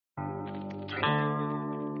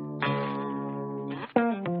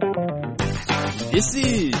This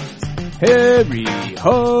is Harry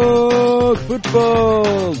Hog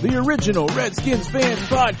Football, the original Redskins fans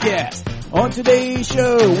podcast. On today's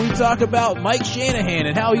show, we talk about Mike Shanahan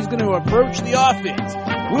and how he's going to approach the offense.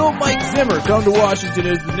 Will Mike Zimmer come to Washington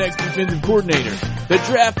as the next defensive coordinator? The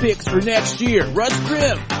draft picks for next year. Russ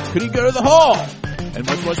Grimm, could he go to the Hall? And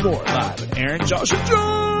much, much more live with Aaron, Josh, and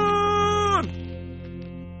John!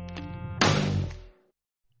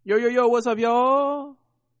 Yo, what's up, y'all?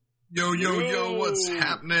 Yo, what's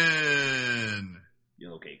happening?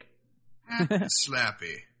 Yellow cake.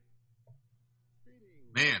 Slappy.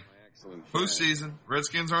 Man, postseason.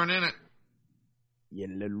 Redskins aren't in it.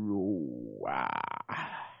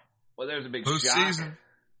 Well, there's a big Postseason. shock.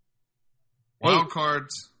 Wild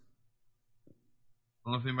cards. I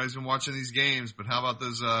don't know if anybody's been watching these games, but how about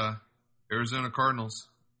those Arizona Cardinals?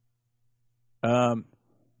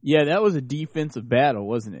 Yeah, that was a defensive battle,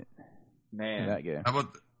 wasn't it? Man. That game. How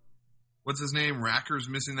about, what's his name? Racker's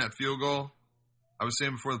missing that field goal. I was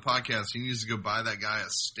saying before the podcast, he needs to go buy that guy a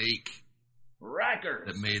steak. Rackers.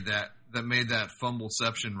 That made that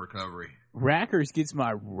fumbleception recovery. Rackers gets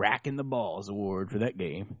my Racking the Balls award for that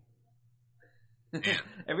game.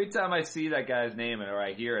 Every time I see that guy's name or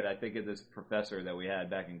I hear it, I think of this professor that we had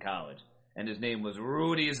back in college. And his name was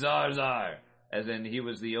Rudy Zarzar. As in, he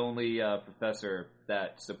was the only professor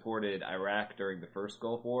that supported Iraq during the first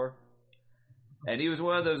Gulf War. And he was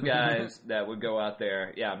one of those guys that would go out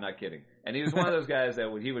there. Yeah, I'm not kidding. And he was one of those guys that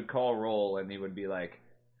he would call roll and he would be like,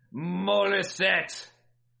 Molisette,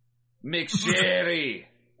 McSherry.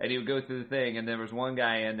 And he would go through the thing, and there was one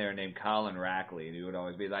guy in there named Colin Rackley, and he would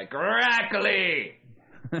always be like, Rackley!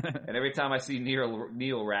 And every time I see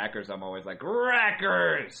Neil Rackers, I'm always like,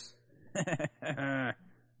 Rackers! Rackley!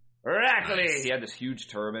 Nice. He had this huge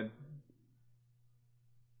turban.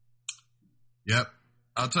 Yep.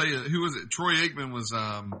 I'll tell you, who was it? Troy Aikman was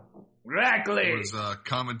Rackley! Was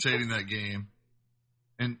commentating that game.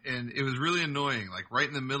 And it was really annoying, like right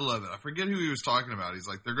in the middle of it. I forget who he was talking about. He's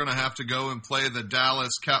like, they're going to have to go and play the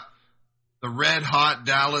red hot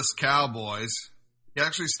Dallas Cowboys. He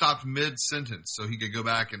actually stopped mid-sentence so he could go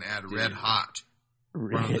back and add red hot in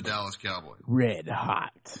front of the Dallas Cowboys. Red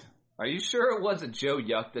hot. Are you sure it wasn't Joe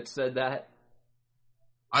Yuck that said that?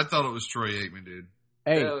 I thought it was Troy Aikman, dude.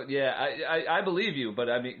 Hey. Yeah, I believe you, but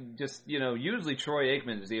I mean, just, usually Troy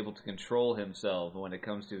Aikman is able to control himself when it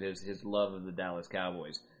comes to his love of the Dallas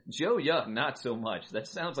Cowboys. Joe Yuck, not so much. That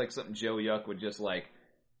sounds like something Joe Yuck would just, let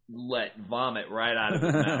vomit right out of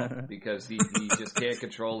his mouth because he just can't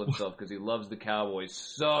control himself because he loves the Cowboys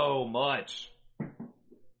so much.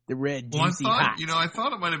 The red juicy hot. I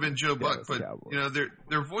thought it might have been Joe Buck, but, Cowboys.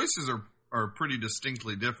 their voices are pretty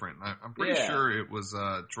distinctly different. I'm pretty sure it was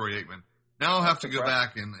Troy Aikman. Now I'll have to go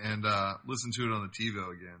back and listen to it on the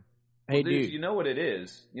TiVo again. Hey, dude, dude. you know what it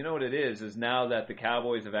is? You know what it is now that the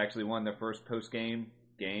Cowboys have actually won their first postseason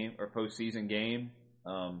game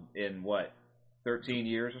in 13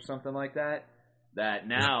 years or something like that? That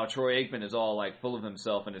now Troy Aikman is all full of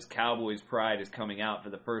himself and his Cowboys pride is coming out for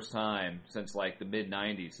the first time since the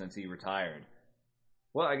mid-90s, since he retired.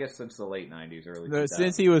 Well, I guess since the late 90s, early 2000s.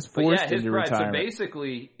 Since he was forced into pride. retirement. So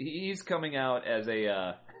basically, he's coming out as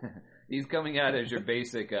a... He's coming out as your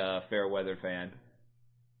basic fair weather fan.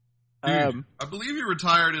 Dude, I believe he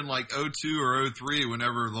retired in 02 or 03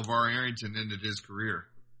 whenever LeVar Arrington ended his career.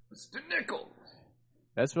 Mr. Nichols.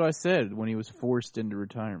 That's what I said when he was forced into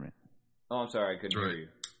retirement. Oh, I'm sorry. I couldn't hear you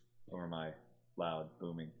over my loud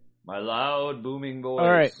booming voice.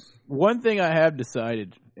 All right. One thing I have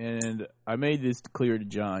decided, and I made this clear to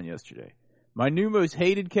John yesterday. My new most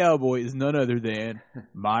hated Cowboy is none other than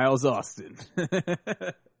Miles Austin.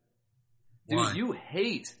 Dude, you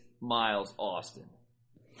hate Miles Austin.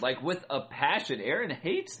 With a passion. Aaron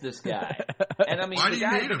hates this guy. And I mean,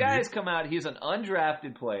 the guy has come out, he's an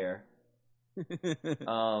undrafted player.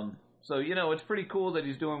 So, it's pretty cool that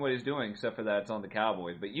he's doing what he's doing, except for that it's on the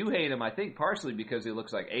Cowboys. But you hate him, I think, partially because he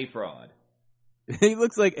looks like A-Fraud. He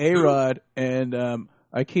looks like A-Rod, and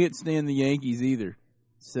I can't stand the Yankees either.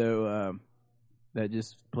 So, that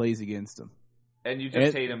just plays against him. And you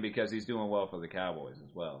just hate him because he's doing well for the Cowboys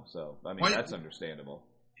as well. So, I mean, that's understandable.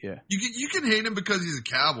 Yeah. You can hate him because he's a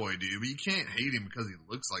Cowboy, dude, but you can't hate him because he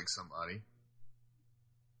looks like somebody.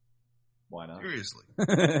 Why not? Seriously.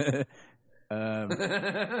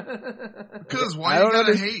 Because why you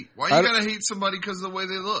gotta hate? Why you gotta hate somebody because of the way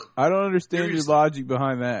they look? I don't understand your logic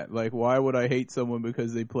behind that. Why would I hate someone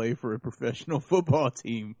because they play for a professional football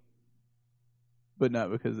team, but not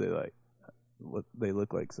because they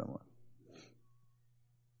look like someone?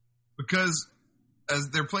 Because as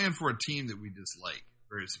they're playing for a team that we dislike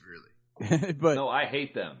very severely. But No, I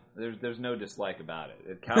hate them. There's no dislike about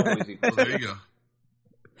it. Cowboys equals. Well, there you go.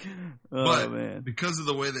 oh But man, because of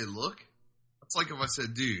the way they look, it's like if I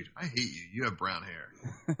said, "Dude, I hate you. You have brown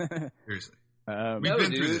hair." Seriously, we've No,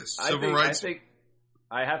 been dude, through this. I Civil rights. think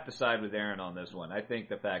I have to side with Aaron on this one. I think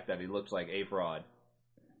the fact that he looks like a fraud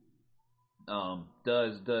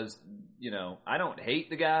does I don't hate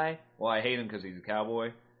the guy. Well, I hate him because he's a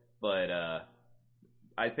cowboy, but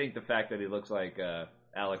I think the fact that he looks like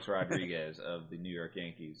Alex Rodriguez of the New York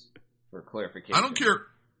Yankees, for clarification. I don't care.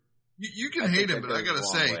 You can hate him, but I gotta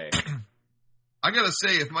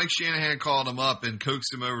say, if Mike Shanahan called him up and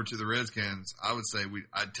coaxed him over to the Redskins, I would say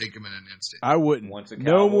I'd take him in an instant. I wouldn't. Once a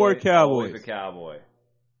cowboy, no more Cowboys. Always a cowboy.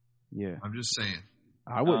 Yeah, I'm just saying.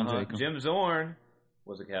 I wouldn't take him. Jim Zorn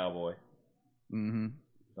was a cowboy. Mm-hmm.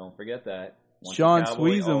 Don't forget that. Once Sean a cowboy,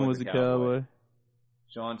 Sweezum always was a cowboy.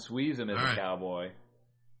 Sean Sweezum is a cowboy.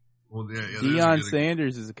 Well, yeah, Deion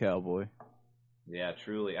Sanders is a cowboy. Yeah,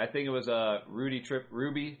 truly. I think it was Ruby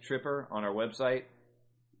Tripper on our website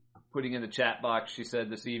putting in the chat box. She said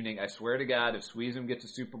this evening, "I swear to God, if Sweezum gets a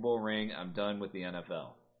Super Bowl ring, I'm done with the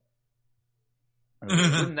NFL."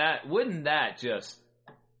 Wouldn't that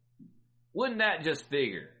just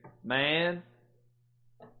figure, man?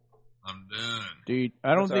 I'm done, dude.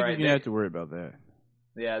 I don't think right, you're gonna have to worry about that.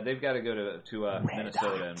 Yeah, they've got to go to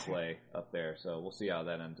Minnesota and play up there. So we'll see how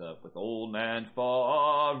that ends up with old man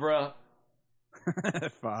Favre.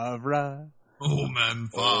 Favre. Old man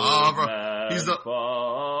Favre. He's the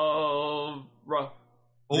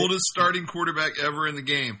oldest starting quarterback ever in the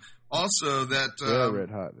game. Also, red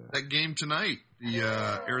hot, that game tonight, the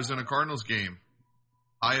Arizona Cardinals game,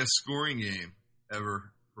 highest scoring game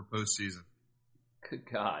ever for postseason. Good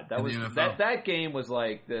God, that game was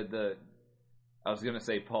like the I was gonna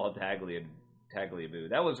say Paul Tagliabue.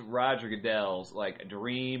 That was Roger Goodell's like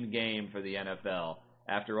dream game for the NFL.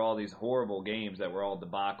 After all these horrible games that were all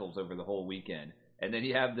debacles over the whole weekend. And then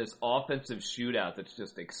you have this offensive shootout that's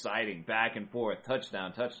just exciting, back and forth,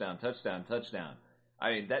 touchdown, touchdown, touchdown, touchdown.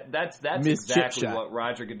 I mean, that's exactly what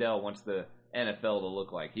Roger Goodell wants the NFL to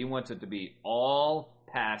look like. He wants it to be all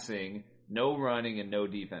passing, no running, and no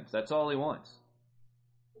defense. That's all he wants.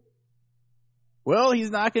 Well, he's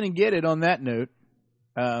not going to get it on that note.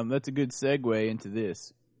 That's a good segue into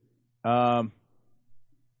this.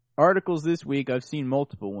 Articles this week, I've seen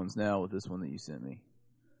multiple ones now with this one that you sent me,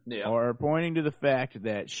 are pointing to the fact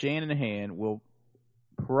that Shanahan will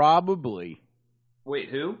probably... Wait,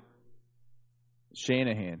 who?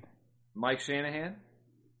 Shanahan. Mike Shanahan?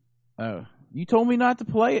 Oh, you told me not to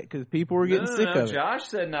play it because people were getting sick of it. Josh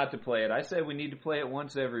said not to play it. I said we need to play it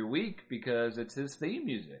once every week because it's his theme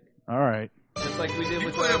music. All right. Just like we did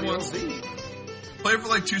with play it once. WLZ. Play it for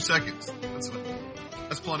like 2 seconds.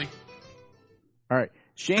 That's plenty. All right.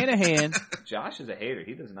 Shanahan. Josh is a hater.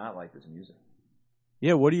 He does not like this music.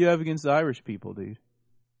 Yeah, what do you have against Irish people, dude?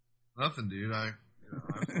 Nothing, dude. I have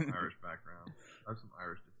some Irish background. I have some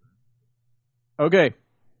Irish descent. Okay.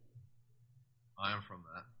 I am from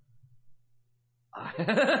that.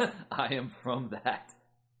 I am from that.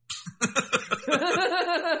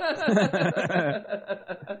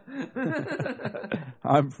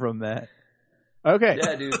 I'm from that. Okay.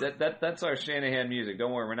 Yeah, dude. That's our Shanahan music.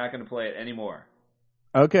 Don't worry, we're not going to play it anymore.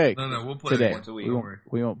 Okay. No, we'll play today. it once a week.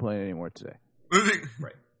 We won't play it anymore today. Moving.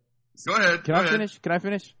 Right. Go ahead. Can I finish? Can I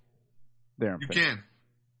finish? There, I'm You finished. can.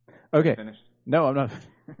 Okay. Finished? No, I'm not.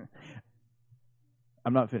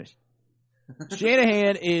 I'm not finished.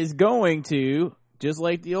 Shanahan is going to, just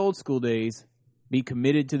like the old school days, be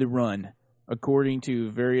committed to the run, according to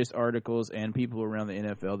various articles and people around the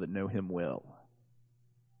NFL that know him well.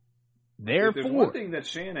 If there's one thing that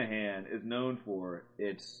Shanahan is known for,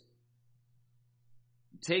 it's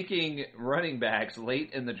taking running backs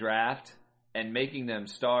late in the draft and making them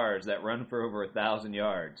stars that run for over 1,000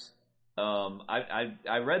 yards.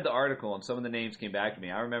 I read the article and some of the names came back to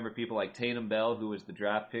me. I remember people like Tatum Bell, who was the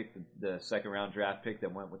draft pick, the second round draft pick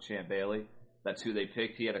that went with Champ Bailey. That's who they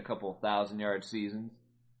picked. He had a couple 1,000-yard seasons.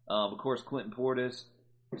 Of course, Clinton Portis,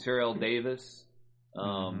 Terrell Davis,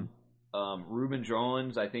 Reuben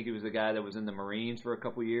Drawins. I think he was the guy that was in the Marines for a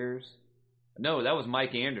couple years. No, that was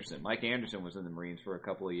Mike Anderson. Mike Anderson was in the Marines for a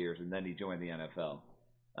couple of years, and then he joined the NFL.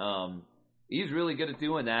 He's really good at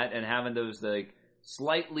doing that and having those like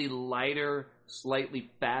slightly lighter,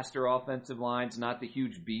 slightly faster offensive lines, not the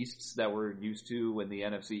huge beasts that we're used to in the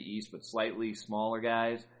NFC East, but slightly smaller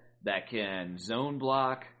guys that can zone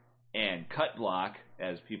block and cut block.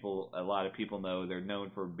 As a lot of people know, they're known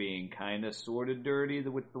for being kind of sort of dirty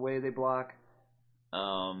with the way they block.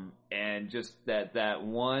 And just that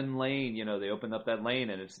one lane, they open up that lane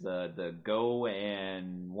and it's the go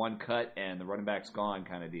and one cut and the running back's gone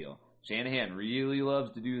kind of deal. Shanahan really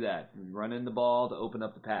loves to do that, running the ball to open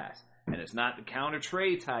up the pass. And it's not the counter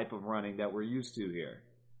Trey type of running that we're used to here.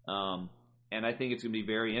 And I think it's going to be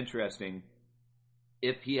very interesting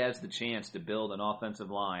if he has the chance to build an offensive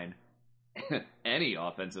line, any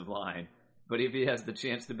offensive line, but if he has the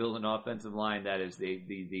chance to build an offensive line that is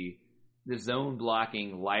the zone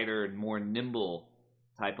blocking, lighter, more nimble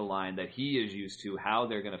type of line that he is used to, how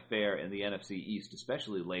they're going to fare in the NFC East,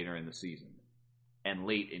 especially later in the season and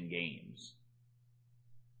late in games.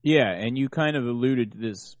 Yeah, and you kind of alluded to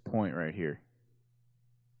this point right here,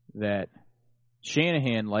 that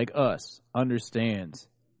Shanahan, like us, understands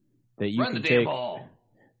that you Run can the damn take ball.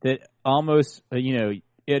 that almost,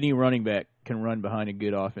 any running back can run behind a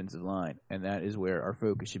good offensive line, and that is where our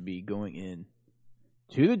focus should be going in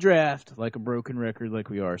to the draft, like a broken record, like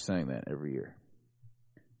we are saying that every year.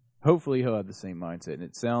 Hopefully he'll have the same mindset, and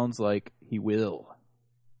it sounds like he will.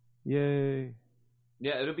 Yay.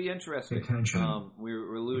 Yeah, it'll be interesting.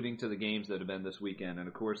 We're alluding to the games that have been this weekend, and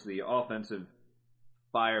of course the offensive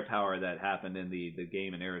firepower that happened in the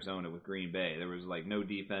game in Arizona with Green Bay. There was like no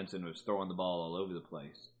defense and was throwing the ball all over the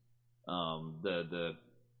place.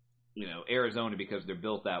 Arizona because they're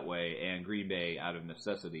built that way, and Green Bay out of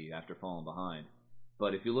necessity after falling behind.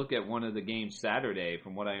 But if you look at one of the games Saturday,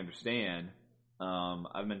 from what I understand,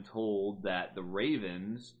 I've been told that the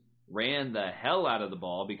Ravens ran the hell out of the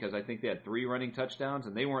ball because I think they had 3 running touchdowns,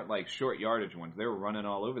 and they weren't like short yardage ones. They were running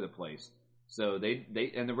all over the place. So they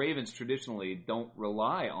and the Ravens traditionally don't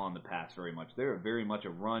rely on the pass very much. They're very much a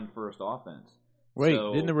run-first offense. Wait,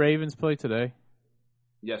 didn't the Ravens play today?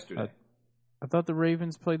 Yesterday. I thought the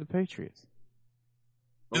Ravens played the Patriots.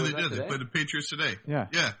 Yeah, they did. They played the Patriots today. Yeah.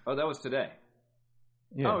 Oh, that was today.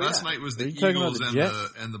 Yeah. Last night was the Eagles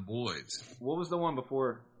and the Boys. What was the one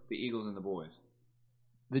before the Eagles and the Boys?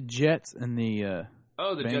 The Jets and the the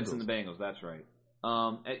Bengals. Jets and the Bengals. That's right.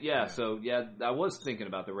 So I was thinking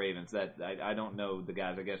about the Ravens. That I don't know the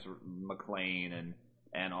guys. I guess McClain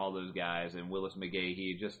and all those guys and Willis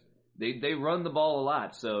McGahee. Just they run the ball a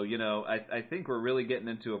lot. So I think we're really getting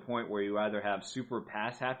into a point where you either have super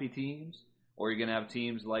pass happy teams or you're going to have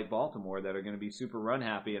teams like Baltimore that are going to be super run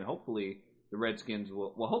happy. And hopefully the Redskins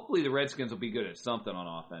will. Well, hopefully the Redskins will be good at something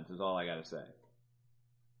on offense. Is all I got to say.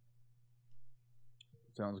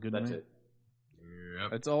 Sounds good. That's to me. it.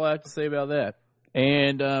 Yep. That's all I have to say about that.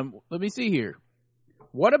 And let me see here.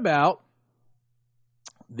 What about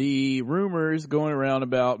the rumors going around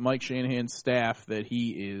about Mike Shanahan's staff that he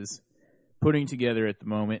is putting together at the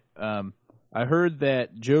moment? I heard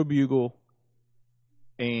that Joe Bugle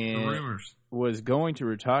was going to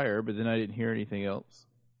retire, but then I didn't hear anything else.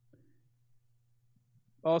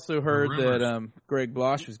 Also heard that Greg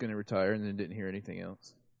Blosh was going to retire, and then didn't hear anything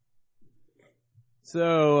else.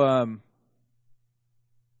 So,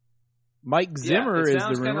 Mike Zimmer is the rumor. It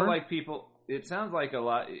sounds kind of like people. It sounds like a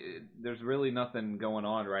lot. There's really nothing going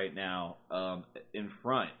on right now in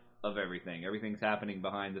front of everything. Everything's happening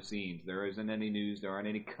behind the scenes. There isn't any news. There aren't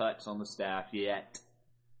any cuts on the staff yet.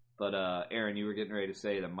 But Aaron, you were getting ready to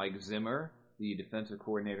say that Mike Zimmer, the defensive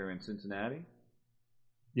coordinator in Cincinnati.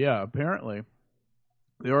 Yeah, apparently,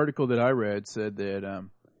 the article that I read said that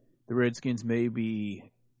the Redskins may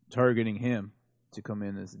be targeting him to come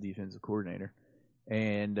in as the defensive coordinator.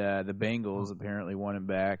 And the Bengals apparently want him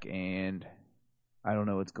back, and I don't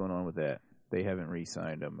know what's going on with that. They haven't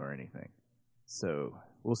re-signed him or anything. So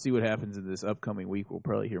we'll see what happens in this upcoming week. We'll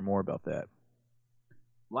probably hear more about that.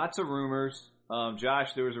 Lots of rumors.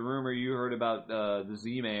 Josh, there was a rumor you heard about the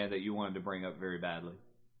Z-Man that you wanted to bring up very badly.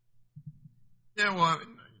 Yeah, well,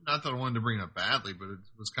 not that I wanted to bring it up badly, but it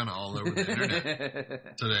was kind of all over the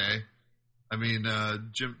internet today. I mean,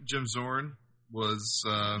 Jim Zorn was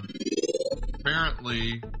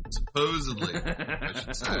apparently, supposedly, I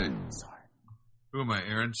should say. Sorry. Who am I,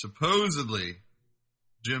 Aaron? Supposedly,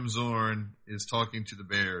 Jim Zorn is talking to the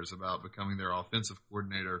Bears about becoming their offensive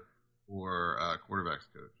coordinator or quarterbacks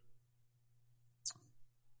coach.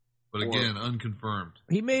 But again, unconfirmed.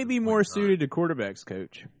 He may be more suited to quarterbacks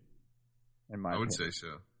coach. In my opinion. Would say so.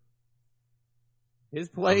 His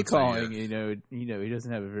play calling, yes. He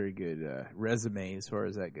doesn't have a very good resume as far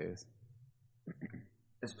as that goes.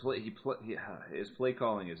 His play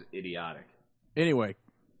calling is idiotic. Anyway,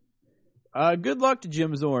 good luck to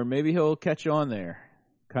Jim Zorn. Maybe he'll catch on there,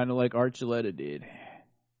 kind of like Archuleta did.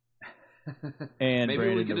 And maybe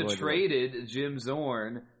Brandon we could have traded Jim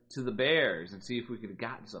Zorn to the Bears and see if we could have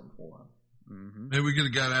gotten something for him. Mm-hmm. Maybe we could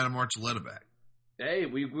have got Adam Archuleta back. Hey,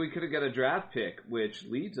 we could have got a draft pick, which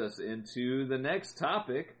leads us into the next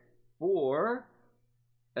topic for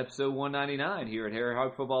episode 199 here at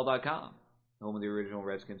HarryHogFootball.com, home of the original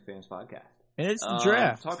Redskins Fans Podcast. And it's the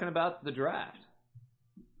draft. Talking about the draft.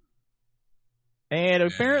 And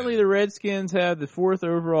apparently the Redskins have the 4th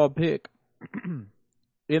overall pick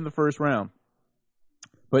in the first round,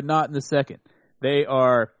 but not in the second. They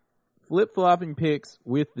are flip-flopping picks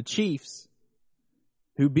with the Chiefs,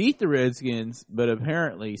 who beat the Redskins, but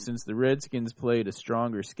apparently since the Redskins played a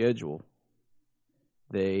stronger schedule,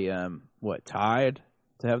 they, tied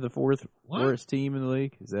to have the 4th worst team in the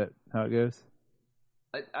league? Is that how it goes?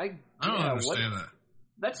 I don't understand that.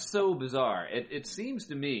 That's so bizarre. It seems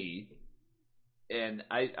to me, and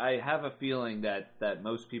I have a feeling that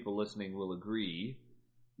most people listening will agree,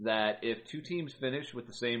 that if two teams finish with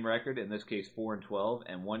the same record, in this case 4-12,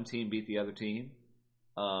 and one team beat the other team,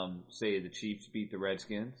 say the Chiefs beat the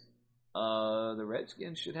Redskins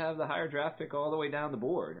should have the higher draft pick all the way down the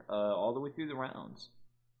board, all the way through the rounds.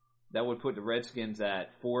 That would put the Redskins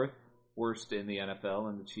at 4th worst in the NFL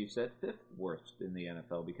and the Chiefs at 5th worst in the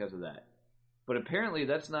NFL because of that. But apparently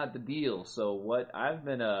that's not the deal. So what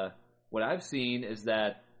I've seen is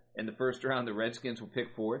that in the first round the Redskins will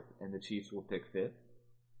pick 4th and the Chiefs will pick 5th.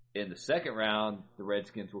 In the second round the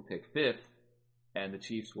Redskins will pick 5th and the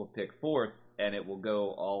Chiefs will pick 4th, and it will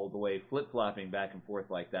go all the way flip-flopping back and forth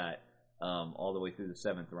like that, all the way through the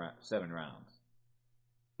 7 rounds.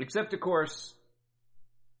 Except, of course,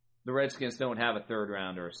 the Redskins don't have a 3rd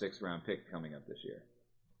round or a 6th round pick coming up this year.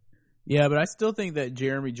 Yeah, but I still think that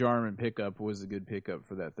Jeremy Jarman pickup was a good pickup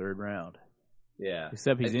for that 3rd round. Yeah.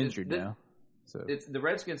 Except he's injured now. So the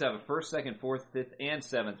Redskins have a 1st, 2nd, 4th, 5th, and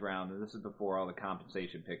 7th round, and this is before all the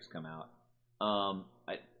compensation picks come out.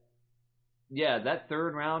 That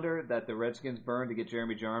 3rd rounder that the Redskins burned to get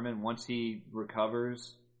Jeremy Jarman, once he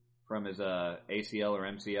recovers from his ACL or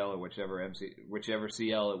MCL or whichever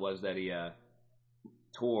CL it was that he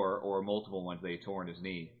tore, or multiple ones that he tore in his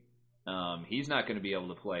knee, he's not going to be able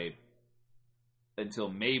to play until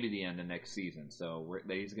maybe the end of next season. So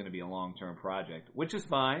he's going to be a long-term project, which is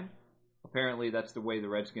fine. Apparently, that's the way the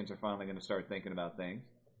Redskins are finally going to start thinking about things.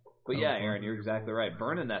 But yeah, Aaron, you're exactly right.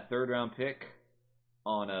 Burning that 3rd round pick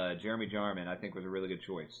on Jeremy Jarman, I think, was a really good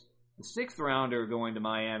choice. The 6th rounder going to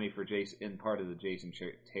Miami for in part of the Jason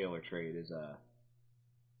Taylor trade is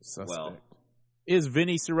suspect. Is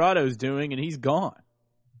Vinny Serrato's doing, and he's gone.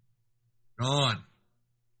 Gone.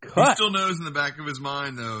 Cut. He still knows in the back of his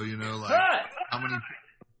mind, though,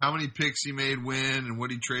 how many picks he made win and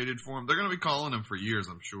what he traded for him. They're going to be calling him for years,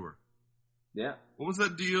 I'm sure. Yeah. What was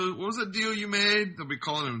that deal you made? They'll be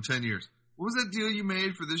calling him in 10 years. What was that deal you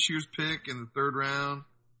made for this year's pick in the 3rd round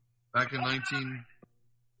back in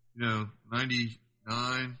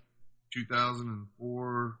 99,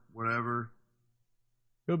 2004, whatever?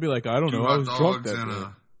 He'll be like, I don't know. I was drunk that day.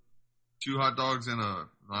 2 hot dogs and a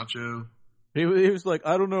nacho. He was like,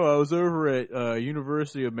 I don't know. I was over at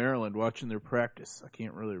University of Maryland watching their practice. I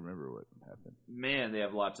can't really remember what happened. Man, they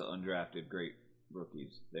have lots of undrafted great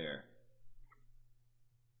rookies there.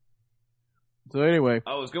 So anyway,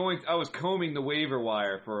 I was combing the waiver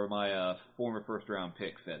wire for my former 1st round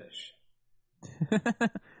pick fetish.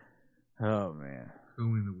 Oh man,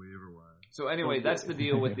 combing the waiver wire. So anyway, that's the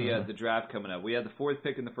deal with the draft coming up. We had the 4th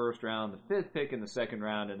pick in the 1st round, the 5th pick in the 2nd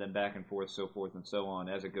round, and then back and forth, so forth and so on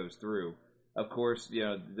as it goes through. Of course,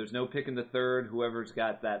 there's no pick in the 3rd. Whoever's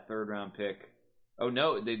got that 3rd round pick, oh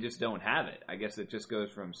no, they just don't have it. I guess it just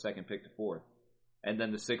goes from 2nd pick to 4th. And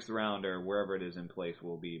then the 6th round, or wherever it is in place,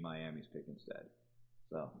 will be Miami's pick instead.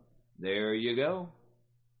 So, there you go.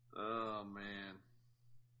 Oh, man.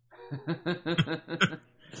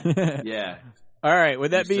 Yeah. All right,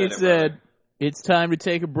 with that being said, it's time to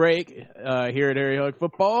take a break here at Harry Hog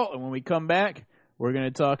Football. And when we come back, we're going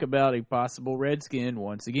to talk about a possible Redskin,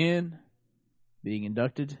 once again, being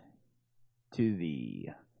inducted to the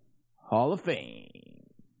Hall of Fame.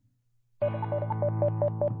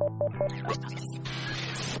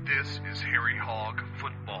 This is Harry Hog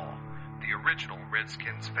Football, the original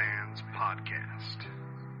Redskins fans podcast.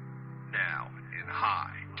 Now in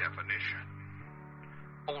high definition.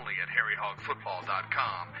 Only at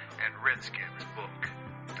harryhogfootball.com and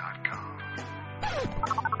redskinsbook.com.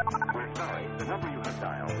 We're sorry, the number you have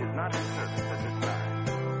dialed is not in service at this time.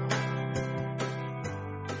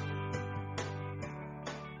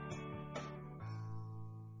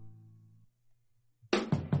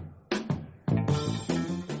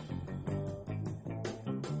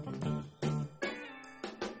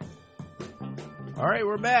 All right,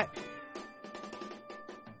 we're back.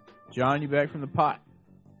 John, you back from the pot?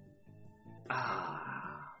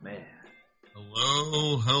 Man.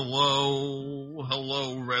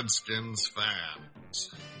 Hello, Redskins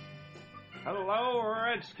fans. Hello,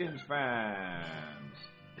 Redskins fans.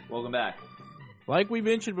 Welcome back. Like we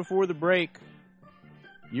mentioned before the break,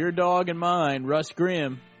 your dog and mine, Russ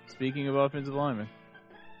Grimm, speaking of offensive linemen,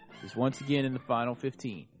 is once again in the final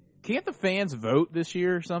 15. Can't the fans vote this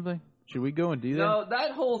year or something? Should we go and do that? No,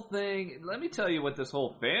 that whole thing, let me tell you what this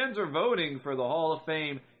whole fans are voting for the Hall of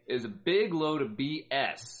Fame is a big load of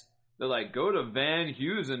BS. They're like, go to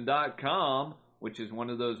VanHeusen.com, which is one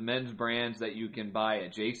of those men's brands that you can buy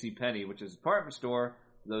at JCPenney, which is a department store.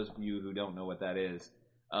 For those of you who don't know what that is.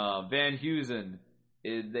 Van Heusen,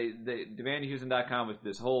 VanHeusen.com with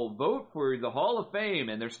this whole vote for the Hall of Fame,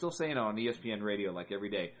 and they're still saying it on ESPN radio like every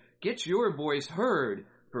day. Get your voice heard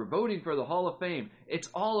for voting for the Hall of Fame. It's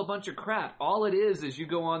all a bunch of crap. All it is you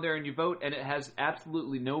go on there and you vote, and it has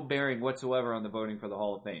absolutely no bearing whatsoever on the voting for the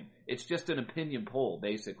Hall of Fame. It's just an opinion poll,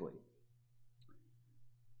 basically.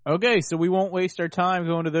 Okay, so we won't waste our time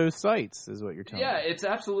going to those sites, is what you're telling me. Yeah, it's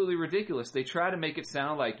absolutely ridiculous. They try to make it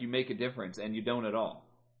sound like you make a difference, and you don't at all.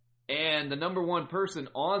 And the number one person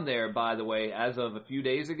on there, by the way, as of a few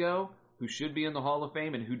days ago, who should be in the Hall of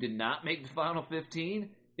Fame and who did not make the final 15,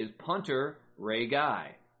 is punter Ray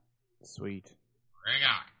Guy. Sweet. Ray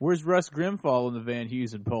Guy. Where's Russ Grimfall in the Van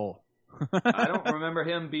Heusen poll? I don't remember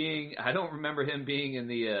him being in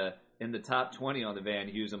the top 20 on the Van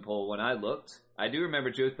Heusen poll when I looked. I do remember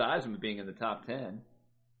Joe Theismann being in the top 10.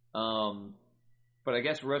 But I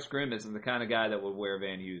guess Russ Grimm isn't the kind of guy that would wear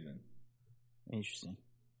Van Heusen. Interesting.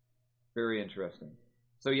 Very interesting.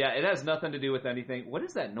 So yeah, it has nothing to do with anything. What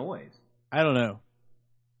is that noise? I don't know.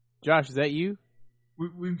 Josh, is that you?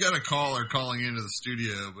 We've got a caller calling into the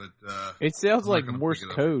studio, but It sounds I'm like not gonna Morse pick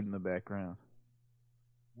it up. code in the background.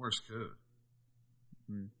 Morse code.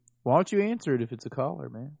 Why don't you answer it if it's a caller,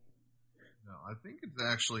 man? No, I think it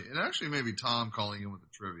actually may be Tom calling in with the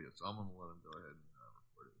trivia, so I'm going to let him go ahead and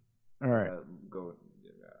record it. All right. Go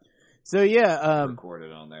So yeah, record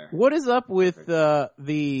it on there. what is up with the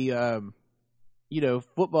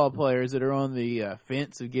football players that are on the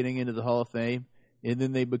fence of getting into the Hall of Fame, and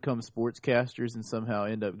then they become sportscasters and somehow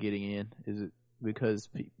end up getting in? Is it because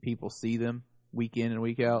people see them week in and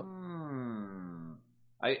week out?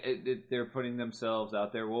 They're putting themselves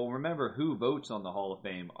out there. Well, remember, who votes on the Hall of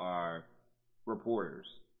Fame are reporters.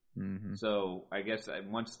 Mm-hmm. So I guess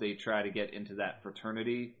once they try to get into that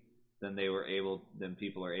fraternity, then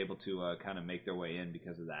people are able to kind of make their way in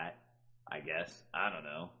because of that. I guess. I don't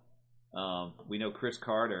know. We know Chris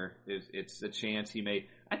Carter it's a chance he may.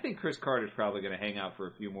 I think Chris Carter's probably going to hang out for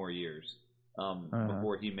a few more years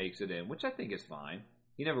before he makes it in, which I think is fine.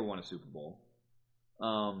 He never won a Super Bowl.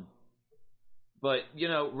 But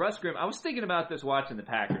Russ Grimm. I was thinking about this watching the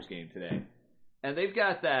Packers game today, and they've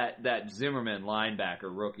got that Zimmerman linebacker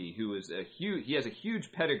rookie who is he has a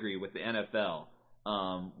huge pedigree with the NFL.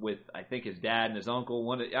 With I think his dad and his uncle.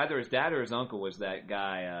 Either his dad or his uncle was that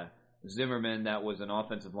guy. Zimmerman, that was an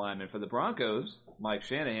offensive lineman for the Broncos, Mike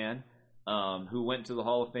Shanahan, who went to the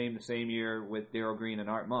Hall of Fame the same year with Darryl Green and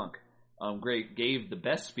Art Monk. Gave the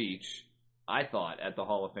best speech, I thought, at the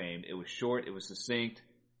Hall of Fame. It was short, it was succinct.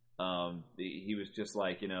 He was just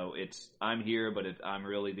like, I'm here, but I'm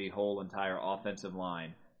really the whole entire offensive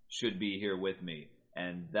line should be here with me.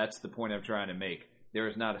 And that's the point I'm trying to make. There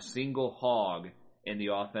is not a single hog in the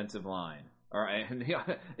offensive line. All right,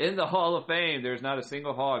 in the Hall of Fame, there's not a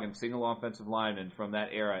single hog and single offensive lineman from that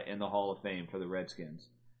era in the Hall of Fame for the Redskins.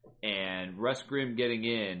 And Russ Grimm getting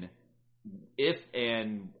in,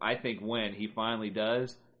 and I think when he finally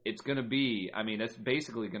does, it's going to be, that's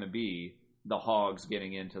basically going to be the Hogs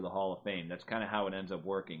getting into the Hall of Fame. That's kind of how it ends up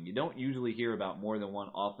working. You don't usually hear about more than one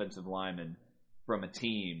offensive lineman from a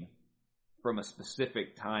team from a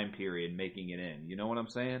specific time period making it in. You know what I'm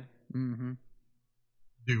saying? Mm-hmm.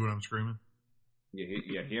 Dig what I'm screaming?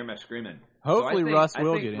 You hear me screaming. Hopefully Russ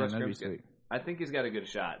will get in. Russ That'd be Grimm's sweet. I think he's got a good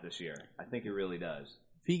shot this year. I think he really does.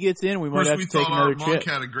 If he gets in, we Of might course, have we to take thought another Art Monk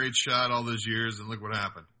chip. had a great shot all those years, and look what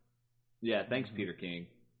happened. Yeah, thanks, Peter King.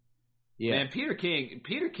 Yeah. Man, Peter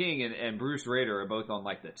King and Bruce Rader are both on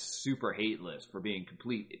like the super hate list for being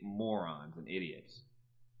complete morons and idiots.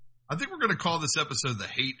 I think we're going to call this episode the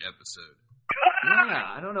hate episode. Yeah,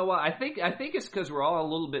 I don't know why. I think it's because we're all a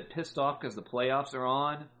little bit pissed off because the playoffs are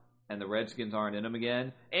on and the Redskins aren't in them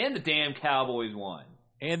again, and the damn Cowboys won.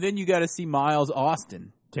 And then you got to see Miles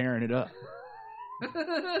Austin tearing it up.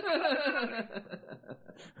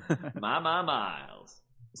 My Miles.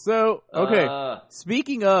 So, okay.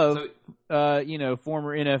 Speaking of,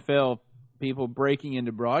 former NFL people breaking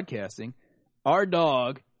into broadcasting, our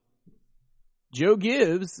dog, Joe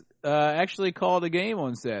Gibbs, actually called a game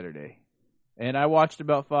on Saturday. And I watched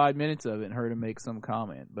about 5 minutes of it and heard him make some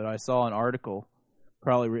comment. But I saw an article,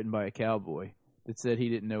 probably written by a cowboy, that said he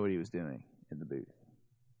didn't know what he was doing in the booth.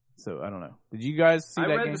 So, I don't know. Did you guys see that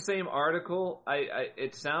game? I read the same article.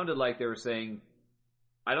 It sounded like they were saying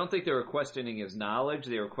I don't think they were questioning his knowledge.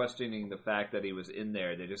 They were questioning the fact that he was in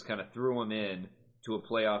there. They just kind of threw him in to a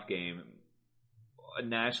playoff game, a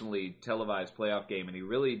nationally televised playoff game, and he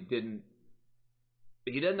really didn't.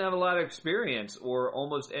 He didn't have a lot of experience, or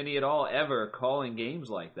almost any at all, ever calling games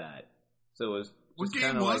like that. So it was. What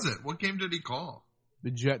game was it? What game did he call?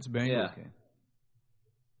 The Jets-Bengals game.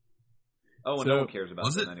 Oh, and So- no one cares about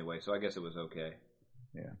Was them it? anyway, so I guess it was okay.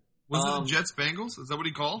 Yeah. Was it the Jets Bengals? Is that what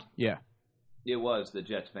he called? Yeah. It was the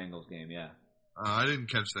Jets-Bengals game, yeah. I didn't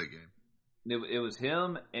catch that game. It was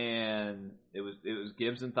him, and it was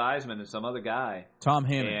Gibbs and Theismann and some other guy. Tom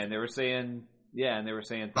Hammond. And they were saying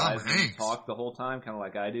Tom Theismann Hanks. talked the whole time, kind of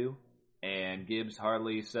like I do, and Gibbs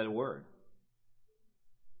hardly said a word.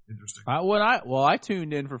 Interesting. I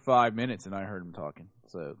tuned in for 5 minutes and I heard him talking.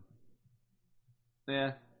 So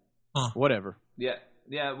Yeah, whatever. yeah.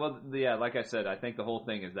 Like I said, I think the whole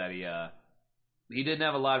thing is that he didn't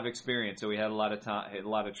have a lot of experience, so he had a lot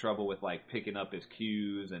of trouble with like picking up his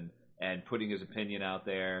cues and putting his opinion out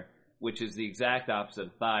there, which is the exact opposite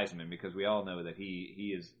of Theismann, because we all know that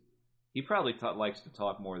he probably likes to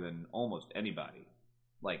talk more than almost anybody,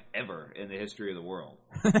 like ever in the history of the world,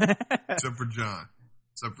 Except for John.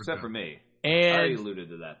 except for me. I already And alluded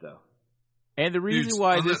to that though. and the reason Dude,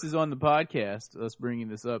 why on this that- is on the podcast, us bringing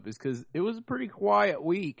this up, is because it was a pretty quiet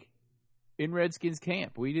week in Redskins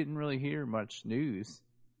camp. We didn't really hear much news.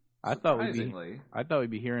 I thought we'd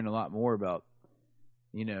be hearing a lot more about,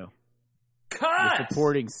 the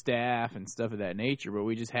supporting staff and stuff of that nature, but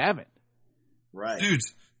we just haven't. Right. Dude,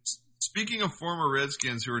 speaking of former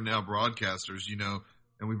Redskins who are now broadcasters,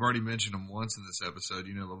 and we've already mentioned him once in this episode,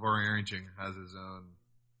 LeVar Arrington has his own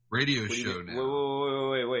radio What do you show mean-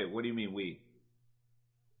 now. Wait. What do you mean we?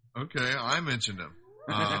 Okay, I mentioned him.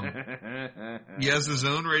 He has his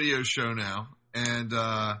own radio show now, and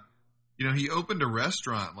he opened a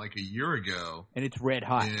restaurant like a year ago And it's red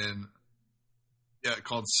hot.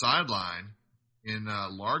 called Sideline in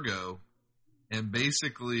Largo, and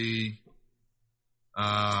basically,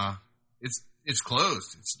 it's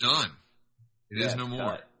closed. It's done. It is no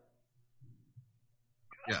more. cut.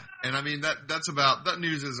 Yeah, and I mean that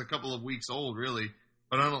news is a couple of weeks old, really.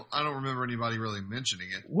 But I don't remember anybody really mentioning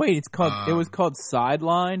it. Wait, it was called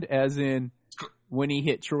Sidelined, as in co- when he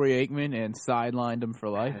hit Troy Aikman and sidelined him for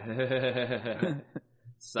life. Sidelined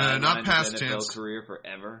not his past NFL tense. career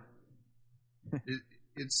forever.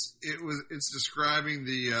 It's describing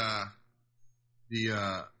the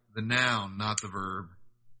noun, not the verb.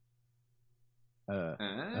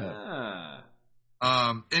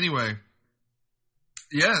 Anyway,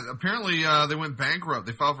 yeah, apparently they went bankrupt.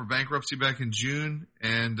 They filed for bankruptcy back in June,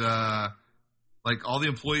 and all the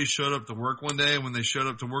employees showed up to work one day, and when they showed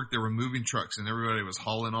up to work, they were moving trucks, and everybody was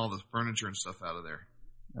hauling all the furniture and stuff out of there.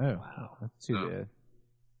 Oh, Wow. that's too So- bad.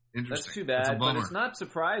 Interesting. That's too It's a bad, but bummer. it's not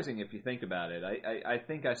surprising if you think about it. I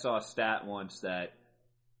think I saw a stat once that,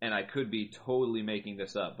 and I could be totally making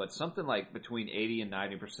this up, but something like between 80 and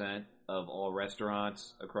 90% of all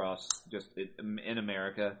restaurants across in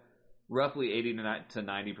America, roughly 80 to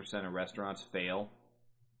 90% of restaurants fail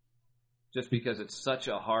just because it's such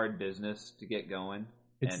a hard business to get going.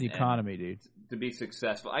 It's the economy, dude. To be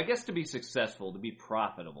successful, I guess to be successful, to be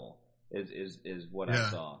profitable is what I Yeah.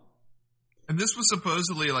 saw. And this was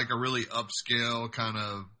supposedly like a really upscale kind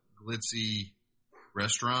of glitzy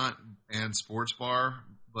restaurant and sports bar,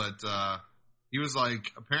 but he was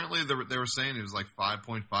like, apparently they were saying it was like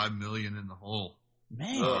 $5.5 million in the hole.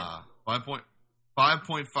 Man,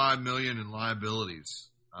 5.5 million in liabilities.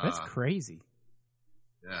 that's crazy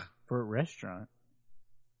Yeah. for a restaurant.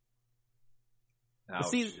 Ouch.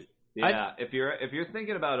 See, yeah, if you're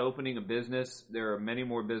thinking about opening a business, there are many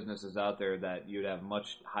more businesses out there that you'd have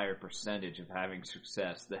much higher percentage of having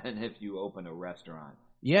success than if you open a restaurant.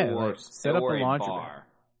 Yeah, or, like set up a or laundromat. bar.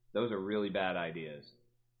 Those are really bad ideas.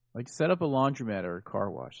 Like set up a laundromat or a car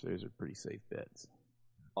wash. Those are pretty safe bets,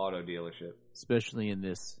 Auto dealership. especially in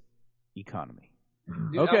this economy.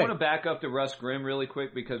 Dude, Okay. I want to back up to Russ Grimm really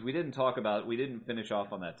quick because we didn't finish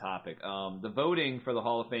off on that topic. The voting for the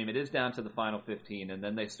Hall of Fame, it is down to the final 15, and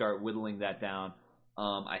then they start whittling that down.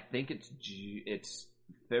 I think it's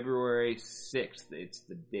February 6th. It's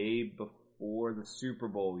the day before the Super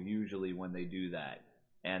Bowl usually when they do that.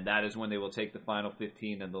 And that is when they will take the final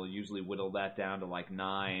 15, and they'll usually whittle that down to like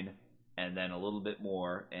 9 and then a little bit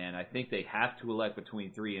more. And I think they have to elect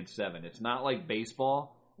between 3 and 7. It's not like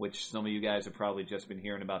baseball, which some of you guys have probably just been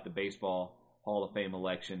hearing about the baseball Hall of Fame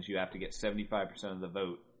elections. You have to get 75% of the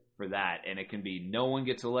vote for that, and it can be no one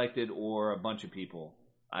gets elected or a bunch of people.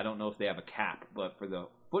 I don't know if they have a cap, but for the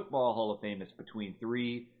Football Hall of Fame, it's between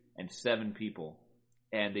 3 and 7 people.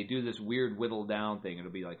 and they do this weird whittle down thing.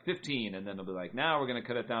 It'll be like 15, and then they'll be like, now we're going to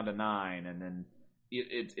cut it down to 9, and then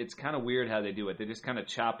it's kind of weird how they do it. They just kind of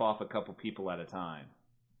chop off a couple people at a time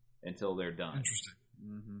until they're done. Interesting.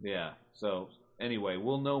 Mm-hmm. Yeah. So anyway,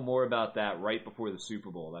 we'll know more about that right before the Super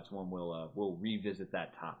Bowl. That's when we'll revisit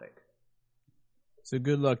that topic. So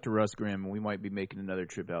good luck to Russ Grimm. We might be making another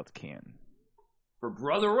trip out to Canton. For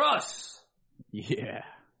Brother Russ. Yeah.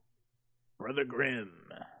 Brother Grimm.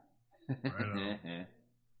 Right on.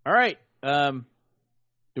 All right.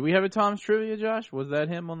 Do we have a Tom's Trivia, Josh? Was that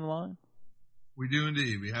him on the line? We do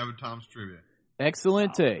indeed. We have a Tom's Trivia.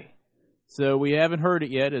 Excelente. So we haven't heard it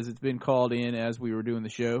yet as it's been called in as we were doing the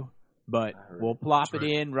show, but we'll plop it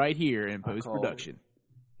in right here in post-production.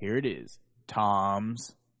 Here it is.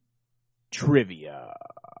 Tom's Trivia.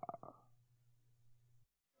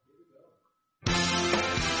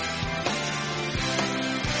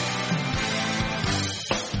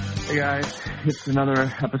 Hey guys, it's another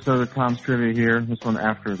episode of Tom's Trivia here. This one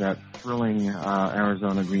after that thrilling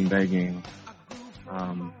Arizona Green Bay game.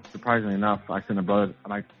 Surprisingly enough, I sent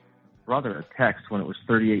my brother a text when it was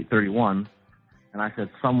 38-31, and I said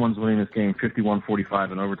someone's winning this game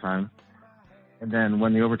 51-45 in overtime. And then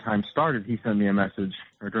when the overtime started, he sent me a message,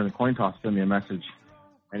 or during the coin toss, sent me a message,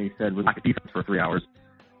 and he said, with lack of defense for 3 hours,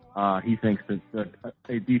 he thinks that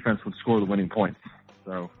a defense would score the winning points.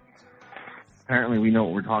 So apparently we know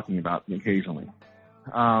what we're talking about occasionally.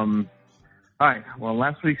 All right. Well,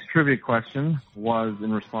 last week's trivia question was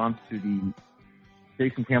in response to the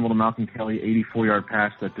Jason Campbell to Malcolm Kelly 84-yard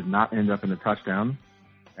pass that did not end up in a touchdown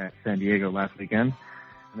at San Diego last weekend.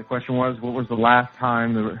 And the question was, what was the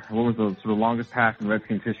sort of longest pass in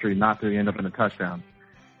Redskins history not to end up in a touchdown?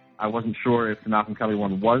 I wasn't sure if the Malcolm Kelly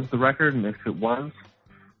one was the record, and if it was,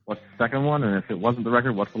 what's the second one? And if it wasn't the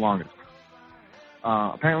record, what's the longest?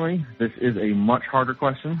 Apparently, this is a much harder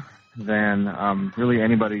question than really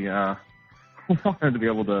anybody wanted to be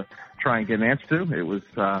able to try and get an answer to. It was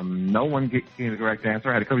no one gave the correct answer.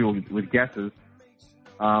 I had a couple people with guesses,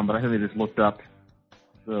 but I think they just looked up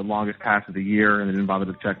the longest pass of the year and they didn't bother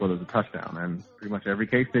to check whether it was a touchdown. And pretty much every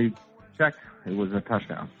case they checked, it was a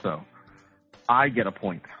touchdown. So I get a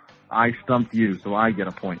point. I stumped you, so I get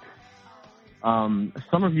a point.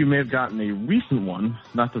 Some of you may have gotten a recent one,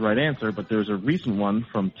 not the right answer, but there's a recent one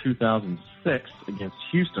from 2006 against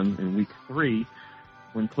Houston in Week 3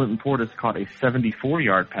 when Clinton Portis caught a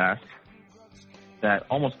 74-yard pass that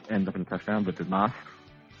almost ended up in a touchdown, but did not.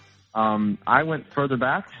 I went further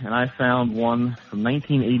back, and I found one from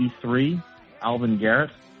 1983, Alvin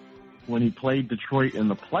Garrett, when he played Detroit in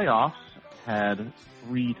the playoffs, had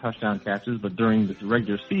 3 touchdown catches, but during the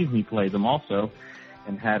regular season he played them also,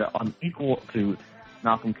 and had an equal to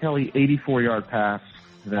Malcolm Kelly 84-yard pass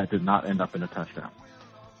that did not end up in a touchdown.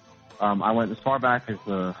 I went as far back as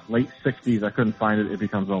the late 60s. I couldn't find it. It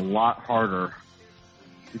becomes a lot harder.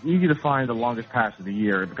 It's easy to find the longest pass of the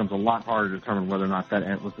year. It becomes a lot harder to determine whether or not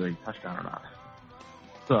that was a touchdown or not.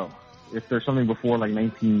 So, if there's something before like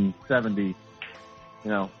 1970,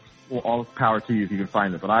 well, all power to you if you can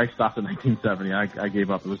find it. But I stopped at 1970. I gave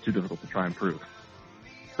up. It was too difficult to try and prove.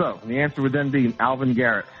 So, the answer would then be Alvin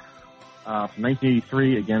Garrett from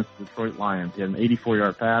 1983 against the Detroit Lions. He had an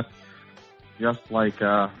 84-yard pass, just like,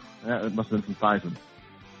 it must have been from Theismann,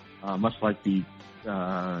 much like the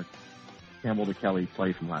Campbell to Kelly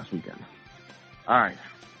play from last weekend. All right.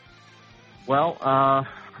 Well,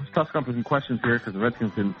 let's tough up with some questions here because the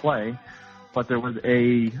Redskins didn't play, but there was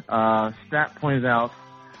a stat pointed out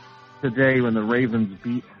today when the Ravens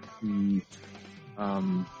beat the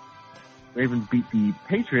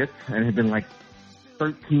Patriots, and it had been like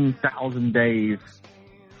 13,000 days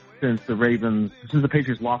since the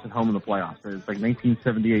Patriots lost at home in the playoffs. It's like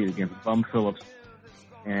 1978 against Bum Phillips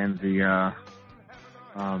and the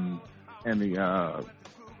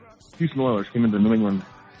Houston Oilers came into New England,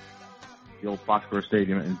 the old Foxborough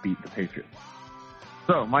Stadium, and beat the Patriots.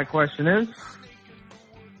 So my question is,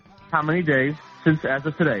 how many days as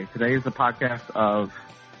of today is the podcast of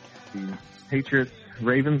the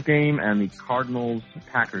Patriots-Ravens game and the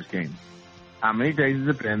Cardinals-Packers game. How many days has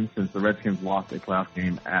it been since the Redskins lost a playoff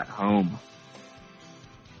game at home?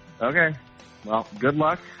 Okay. Well, good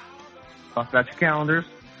luck. Bust out your calendars.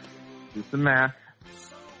 Do some math.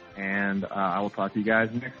 And I will talk to you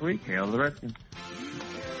guys next week. Hail to the Redskins.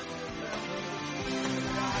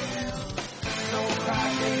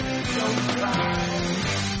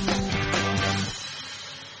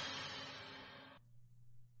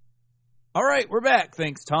 All right, we're back.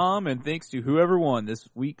 Thanks, Tom, and thanks to whoever won this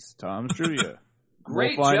week's Tom's Trivia.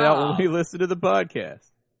 Great We'll find job. out when we listen to the podcast.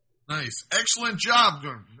 Nice. Excellent job.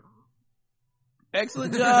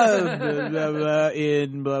 Excellent job. Blah, blah, blah,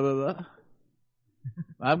 in blah, blah, blah.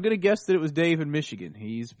 I'm going to guess that it was Dave in Michigan.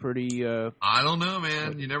 He's pretty... I don't know,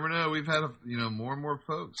 man. You never know. We've had, more and more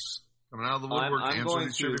folks coming out of the woodwork to answer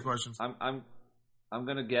these trivia questions. I'm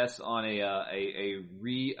going to guess on a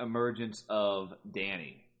re-emergence of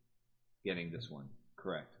Danny getting this one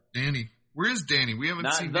correct. Danny. Where is Danny? We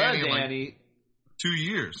haven't seen Danny in like 2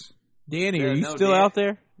 years. Danny, are you still out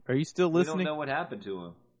there? Are you still listening? We don't know what happened to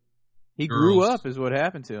him. He grew up is what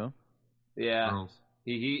happened to him. Yeah. Girls.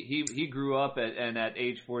 He grew up and at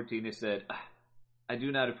age 14 he said, I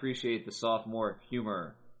do not appreciate the sophomore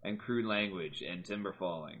humor and crude language and timber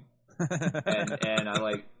falling. and I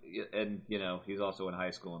like, and he's also in high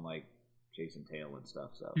school and like chasing tail and stuff.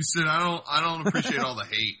 So he said, I don't appreciate all the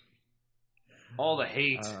hate. All the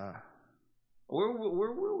hate.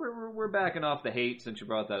 We're backing off the hate since you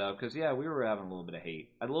brought that up because we were having a little bit of hate,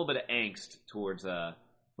 a little bit of angst towards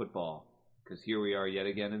football because here we are yet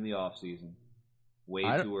again in the off season. Way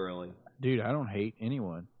too early. Dude, I don't hate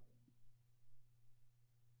anyone.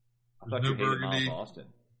 I thought you hated Miles Austin.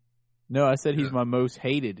 No, I said he's my most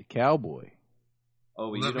hated Cowboy. Oh,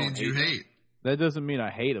 well, that means you hate. That doesn't mean I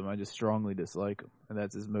hate him. I just strongly dislike him. And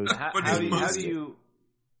that's his most... How do you...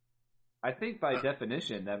 I think by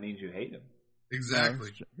definition, that means you hate him.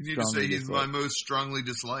 Exactly. You need to say he's my most strongly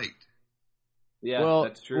disliked. Yeah,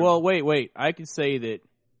 that's true. Well, wait. I can say that,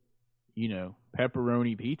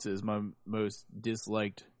 pepperoni pizza is my most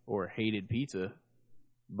disliked or hated pizza,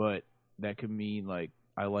 but that could mean like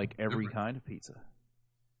I like every kind of pizza.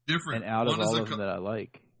 Different. And out of all of them that I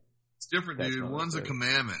like. It's different, dude. One's a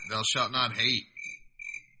commandment. Thou shalt not hate.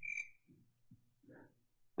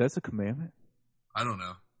 That's a commandment? I don't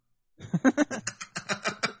know.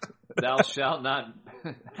 Thou shalt not...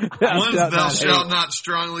 Thou shalt not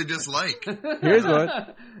strongly dislike. Here's one.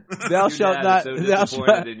 Thou shalt not... so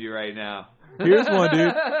disappointed in you right now. Here's one,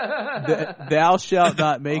 dude. Thou shalt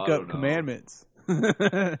not make up commandments.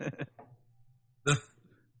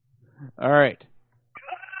 All right.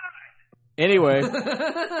 Anyway.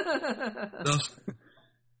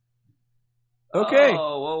 Okay.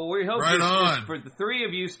 Oh, well, we hope for the three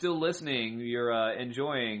of you still listening, you're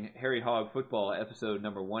enjoying Harry Hog Football episode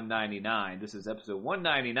number 199. This is episode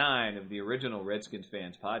 199 of the original Redskins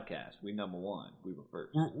Fans podcast. We number one. We were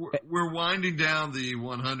first. We're winding down the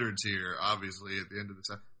 100s here, obviously, at the end of the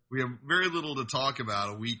time. We have very little to talk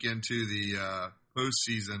about a week into the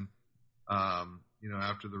postseason,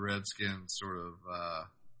 after the Redskins sort of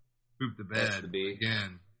pooped the bed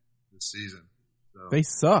again this season. So. They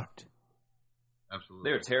sucked.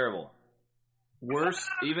 Absolutely. They're terrible. Worse,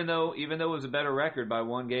 even though it was a better record by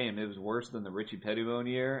one game, it was worse than the Richie Pettibone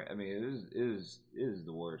year. I mean, it is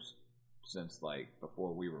the worst since like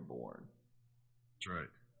before we were born. That's right.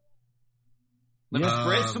 Let me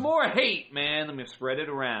spread some more hate, man. Let me spread it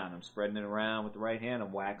around. I'm spreading it around with the right hand.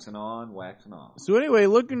 I'm waxing on, waxing off. So anyway,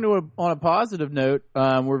 looking on a positive note,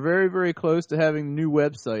 we're very, very close to having a new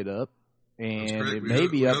website up, and it may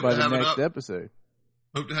be up by the next episode.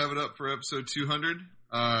 Hope to have it up for episode 200.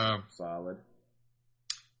 Solid.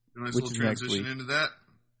 A nice little transition into that,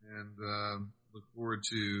 and look forward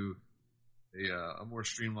to a more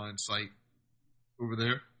streamlined site over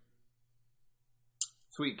there.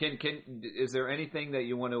 Sweet. Is there anything that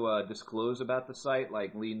you want to disclose about the site,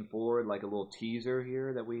 like leading forward, like a little teaser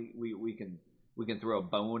here that we can throw a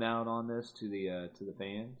bone out on this to the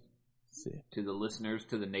fans, to the listeners,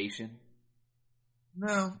 to the nation?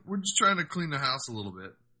 No, we're just trying to clean the house a little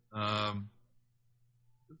bit.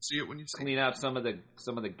 See it when you see it. Clean out some of the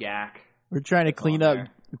gack. We're trying to clean up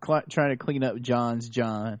John's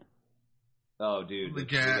John. Oh, dude, we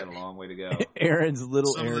got a long way to go. Aaron's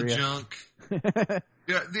little some area. Of the junk.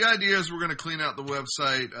 Yeah, the idea is we're going to clean out the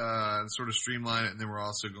website and sort of streamline it, and then we're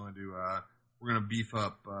also going to beef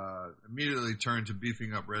up, immediately turn to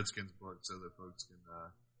beefing up Redskins books so that folks can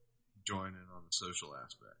join in on the social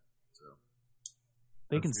aspect. So.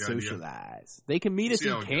 They can socialize. They can meet us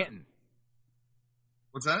in Canton.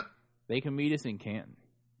 What's that? They can meet us in Canton.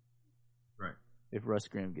 Right. If Russ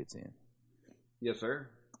Grimm gets in. Yes, sir.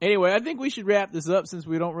 Anyway, I think we should wrap this up since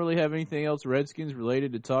we don't really have anything else Redskins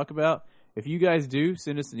related to talk about. If you guys do,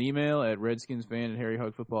 send us an email at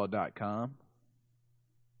redskinsfan@harryhogfootball.com.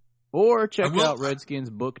 Or check out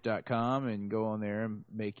redskinsbook.com and go on there and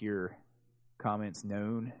make your comments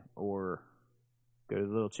known, or go to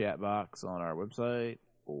the little chat box on our website.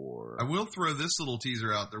 Or I will throw this little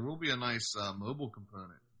teaser out. There will be a nice mobile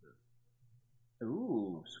component.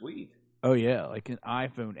 Ooh, sweet. Oh, yeah, like an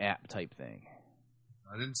iPhone app type thing.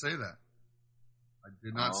 I didn't say that. I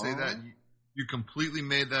did not say that. You completely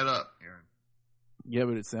made that up, Aaron. Yeah,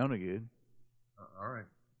 but it sounded good. All right.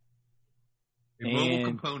 Mobile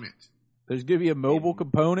component. There's going to be a mobile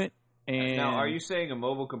component, And now, are you saying a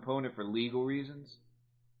mobile component for legal reasons?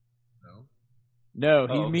 No,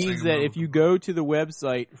 he Oh, means that if you go to the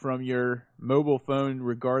website from your mobile phone,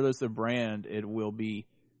 regardless of brand, it will be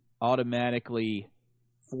automatically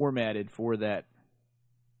formatted for that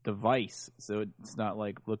device. So it's not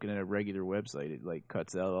like looking at a regular website. It like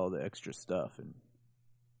cuts out all the extra stuff. And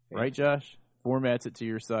right, Josh? Formats it to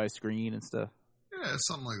your size screen and stuff. Yeah,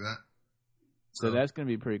 something like that. So that's going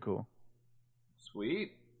to be pretty cool.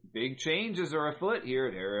 Sweet. Big changes are afoot here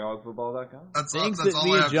at HarryHogFootball.com. Things that's that all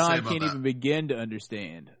me I and have to say John about can't that. even begin to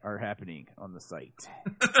understand are happening on the site.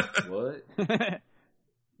 What?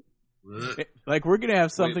 Like, we're going to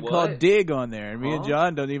have something Wait, called what? Dig on there, and me and Huh?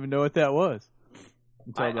 John don't even know what that was.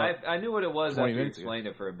 Until about I knew what it was 20 after you minutes ago. explained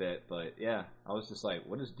it for a bit, but yeah, I was just like,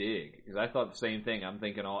 what is Dig? Because I thought the same thing. I'm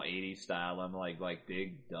thinking all 80s style. I'm like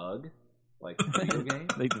Dig Dug? Like the video game?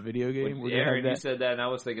 like the video game. Which, We're gonna Aaron, have you that. said that, and I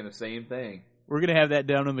was thinking the same thing. We're gonna have that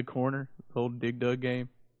down in the corner, the whole Dig Dug game.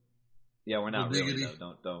 Yeah, we're not Little really, diggity.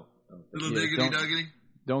 though. Don't. Little Yeah, diggity don't- duggity.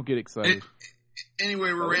 Don't get excited.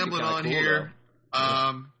 Anyway, we're That would be rambling kinda on cool, here.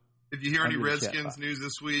 If you hear any Under the chat Redskins box. news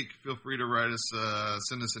this week, feel free to write us,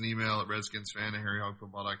 send us an email at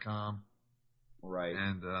redskinsfan@harryhogfootball.com. Right.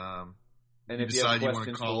 And And you if you have decide you wanna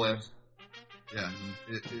questions call for in. us, yeah,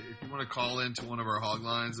 if you want to call into one of our hog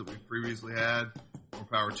lines that we've previously had, more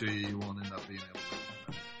power to you. You won't end up being able to.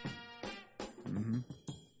 Mhm.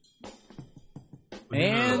 But who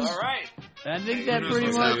And- knows? all right. I think Who that knows pretty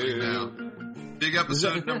what's much. happening now. Big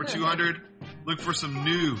episode number 200. Look for some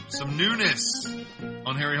newness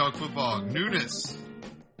on Harry Hog Football. Newness.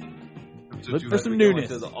 Episode Look for 200. some We go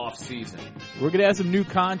newness. into the off season. We're gonna have some new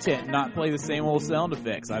content, not play the same old sound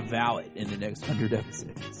effects. I vow it in the next 100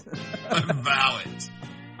 episodes. I vow it. Is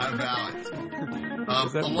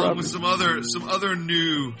that Along proper? with some other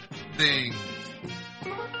new things.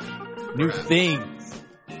 New Brad. things.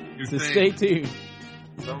 New So things. stay tuned.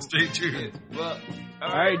 Stay tuned. Well, All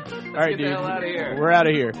right, let's all right, get dude. the hell out of here. We're out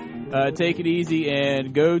of here. Take it easy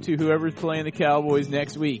and go to whoever's playing the Cowboys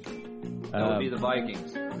next week. That would be the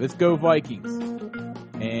Vikings. Let's go Vikings.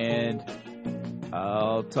 And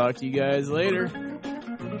I'll talk to you guys later. Hail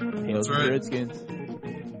That's to right. the Redskins.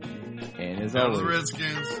 And as Down to the always,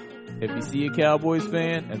 Redskins. if you see a Cowboys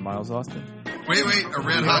fan, and Miles Austin, Wait, a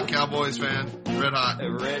red hot Cowboys fan. Red hot. The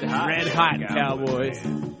red hot. red hot Cowboys.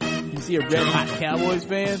 You see a red hot Cowboys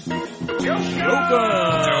fan?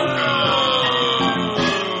 Joker!